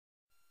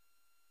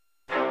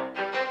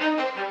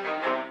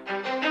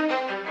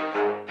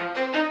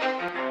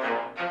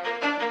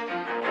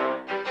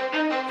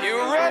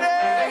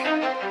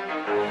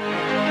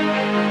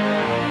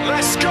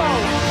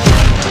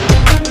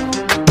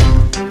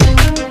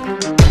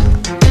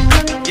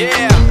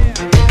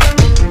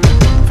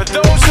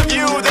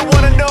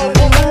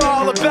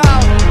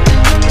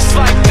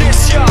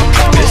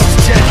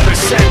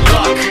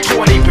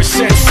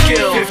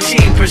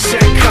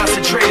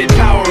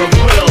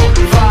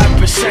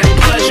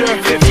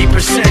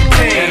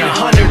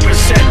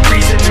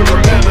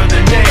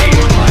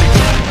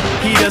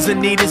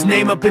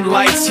name up in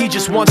lights. He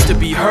just wants to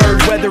be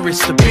heard, whether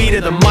it's the beat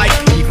or the mic.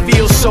 He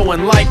feels so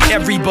unlike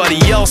everybody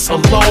else,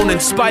 alone, in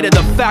spite of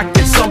the fact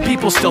that some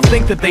people still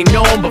think that they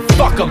know him. But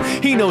fuck him,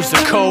 he knows the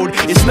code.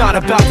 It's not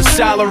about the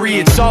salary,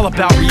 it's all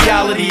about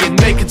reality and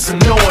making some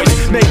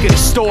noise, making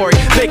a story,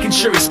 making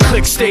sure his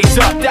click stays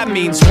up. That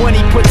means when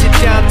he puts it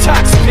down,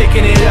 Tox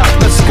picking it up.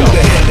 Let's go. Who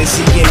the hell is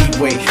he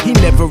anyway? He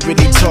never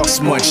really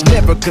talks much,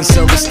 never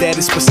concerned with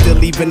status, but still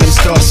leaving him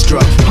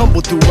starstruck.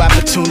 Humble through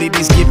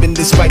opportunities given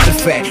despite the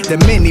fact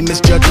that many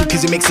misjudge him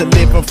cause he makes a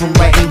living from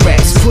writing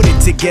raps. Put it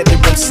together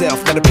himself,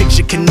 now the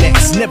picture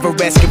connects, never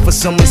asking for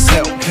someone's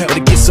help or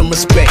to get some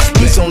respect.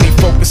 He's only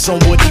focused on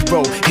what he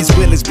wrote, his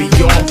will is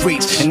beyond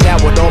reach, and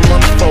now it all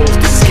unfolds,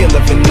 the skill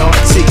of an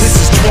artist. This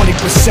is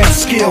 20%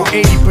 skill,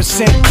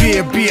 80%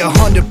 fear, be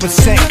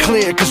 100%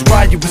 clear, cause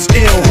Ryu was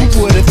ill.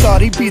 Who would've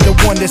thought he'd be the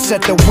one that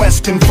set the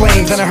West in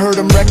flames? And I heard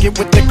him wreck it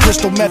with the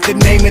crystal method,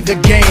 name of the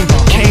game.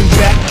 Came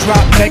back,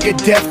 dropped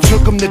Megadeth,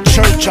 took him to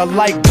church. I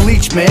like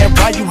Bleach, man,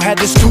 Ryu had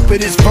the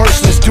stupidest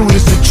verse. This dude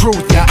is the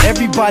truth. Now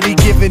everybody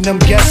giving them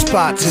guest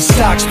spots and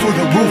stocks through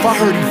the roof. I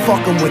heard he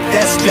fucking with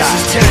that stock.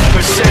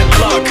 This is 10%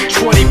 luck,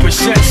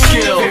 20%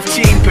 skill,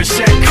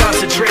 15%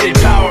 concentrated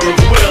power of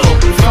will,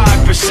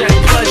 5%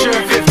 pleasure,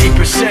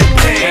 50%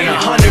 pain, and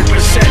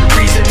 100%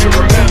 reason to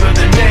remember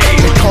the name.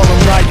 They call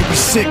him Ryu, he's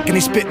sick and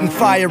he's spitting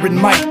fire. And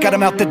Mike got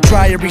him out the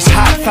dryer, he's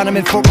hot. Found him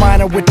in Fort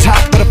Minor with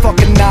top, but a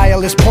fucking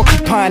nihilist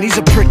porcupine. He's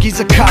a prick, he's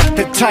a cock.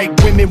 The type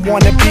women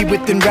wanna be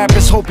within,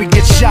 rappers hope he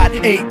gets shot.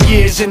 8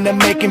 years in the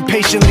making,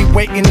 patiently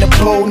waiting to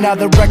blow. Now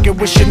the record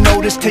with your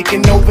notice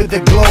taking over the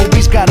globe.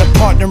 He's got a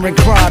partner in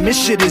crime, his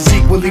shit is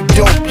equally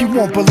dope. You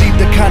won't believe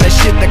the kind of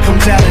shit that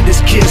comes out of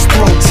this kid's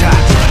throat.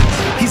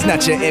 He's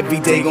not your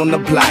everyday on the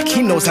block.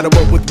 He knows how to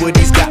work with what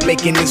he's got,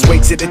 making his way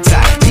to the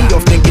top. He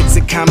often gets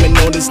a comment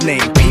on his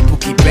name. People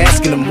keep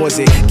asking him, was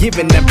it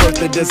given that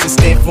birth or does it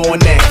stand for an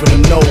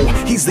acronym? No,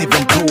 he's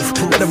living proof.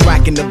 Let him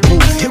rock in the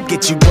booth. He'll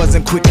get you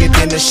buzzing quicker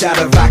than a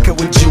shot of vodka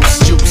with juice.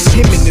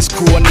 Him and his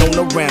crew are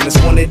known around as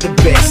one of the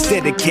best,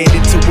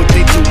 dedicated to what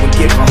they do and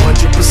give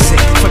 100%.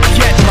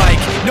 Forget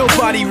Mike,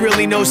 nobody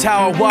really knows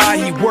how or why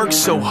he works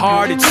so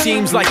hard. It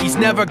seems like he's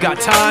never got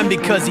time,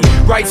 because he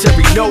writes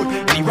every note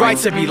and he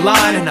writes every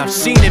line. And I've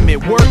seen him at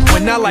work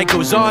when that light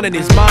goes on in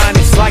his mind.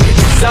 It's like a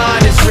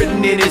design is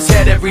written in his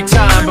head every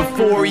time,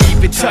 before he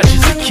even touches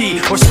a key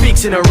or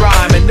speaks in a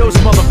rhyme. And those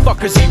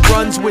motherfuckers he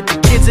runs with,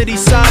 the kids that he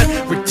signed,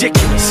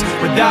 ridiculous,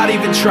 without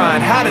even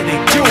trying. How do they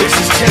do it? This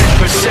is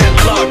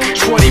 10% luck,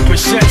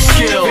 20%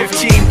 skill,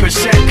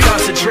 15%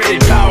 concentrated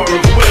power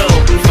of will,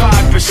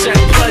 5%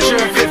 pleasure,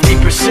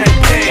 50%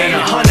 pain, and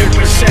 100%